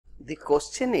The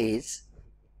question is,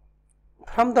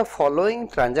 from the following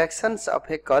transactions of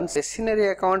a machinery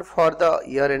account for the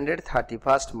year ended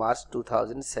 31st March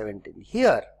 2017.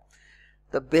 Here,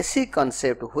 the basic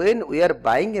concept, when we are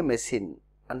buying a machine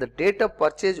and the date of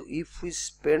purchase, if we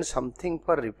spend something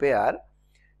for repair,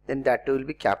 then that will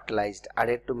be capitalized,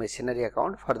 added to machinery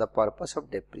account for the purpose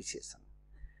of depreciation.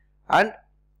 And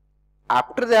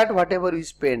after that, whatever we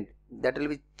spend, that will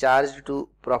be charged to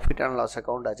profit and loss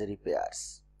account as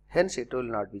repairs. Hence, it will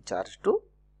not be charged to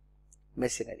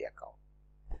machinery account.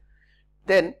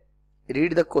 Then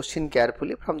read the question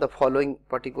carefully. From the following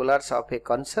particulars of a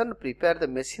concern, prepare the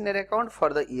machinery account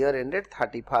for the year ended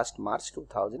 31st March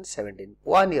 2017.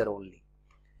 1 year only.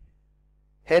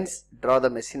 Hence, draw the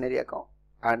machinery account.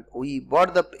 And we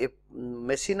bought the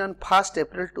machine on 1st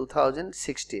April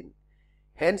 2016.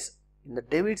 Hence, in the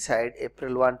debit side,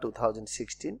 April 1,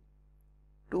 2016,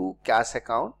 to cash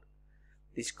account.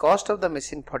 This cost of the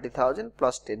machine 40,000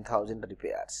 plus 10,000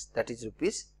 repairs, that is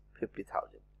rupees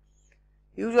 50,000.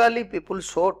 Usually people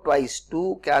show twice,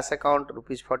 to cash account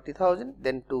rupees 40,000,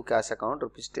 then to cash account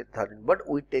rupees 10,000, but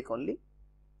we take only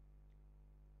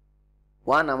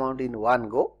one amount in one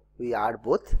go, we add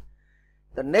both.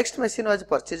 The next machine was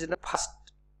purchased on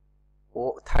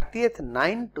 30th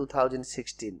 9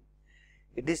 2016.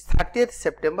 It is 30th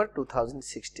September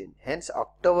 2016. Hence,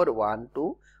 October 1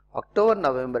 to October,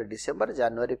 November, December,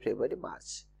 January, February,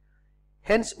 March.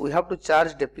 Hence, we have to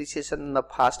charge depreciation on the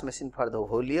first machine for the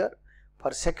whole year,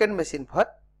 for second machine for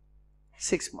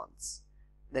 6 months.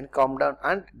 Then come down,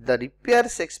 and the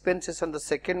repairs expenses on the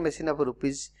second machine of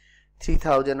rupees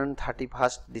 3,000 on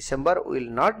 31st December will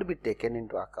not be taken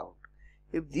into account.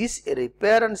 If this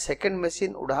repair on second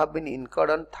machine would have been incurred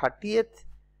on 30th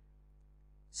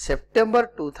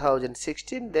September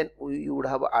 2016, then we would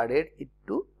have added it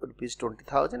to rupees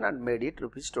 20,000 and made it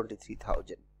rupees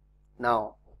 23,000.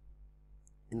 Now,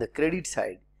 in the credit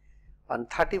side, on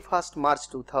 31st March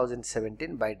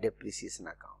 2017 by depreciation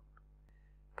account.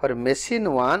 For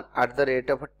machine 1 at the rate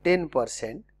of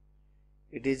 10%,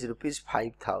 it is rupees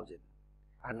 5,000,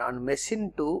 and on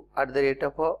machine 2 at the rate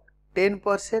of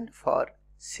 10% for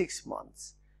 6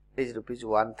 months, it is rupees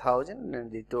 1,000,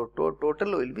 and the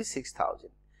total will be 6,000.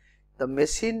 The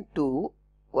machine 2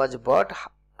 was bought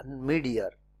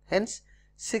mid-year, hence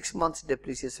 6 months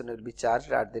depreciation will be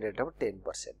charged at the rate of 10%.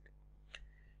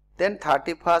 Then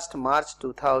 31st March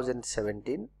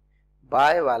 2017,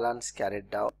 buy balance carried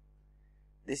down.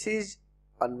 This is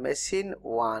on machine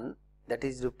 1, that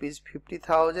is rupees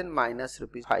 50,000 minus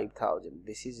rupees 5,000.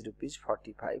 This is rupees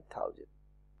 45,000.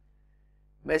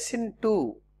 Machine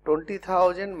 2,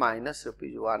 20,000 minus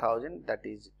rupees 1,000, that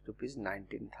is rupees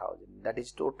 19,000. That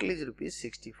is total is rupees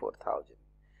 64,000.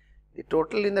 The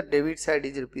total in the debit side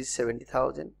is rupees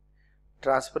 70,000.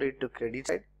 Transfer it to credit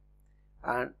side,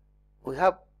 and we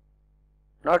have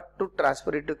not to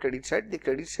transfer it to credit side. The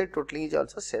credit side totaling is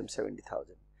also same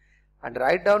 70,000. And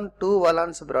write down two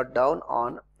balance brought down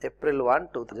on April 1,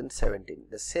 2017.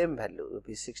 The same value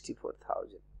rupees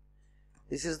 64,000.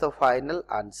 This is the final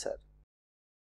answer.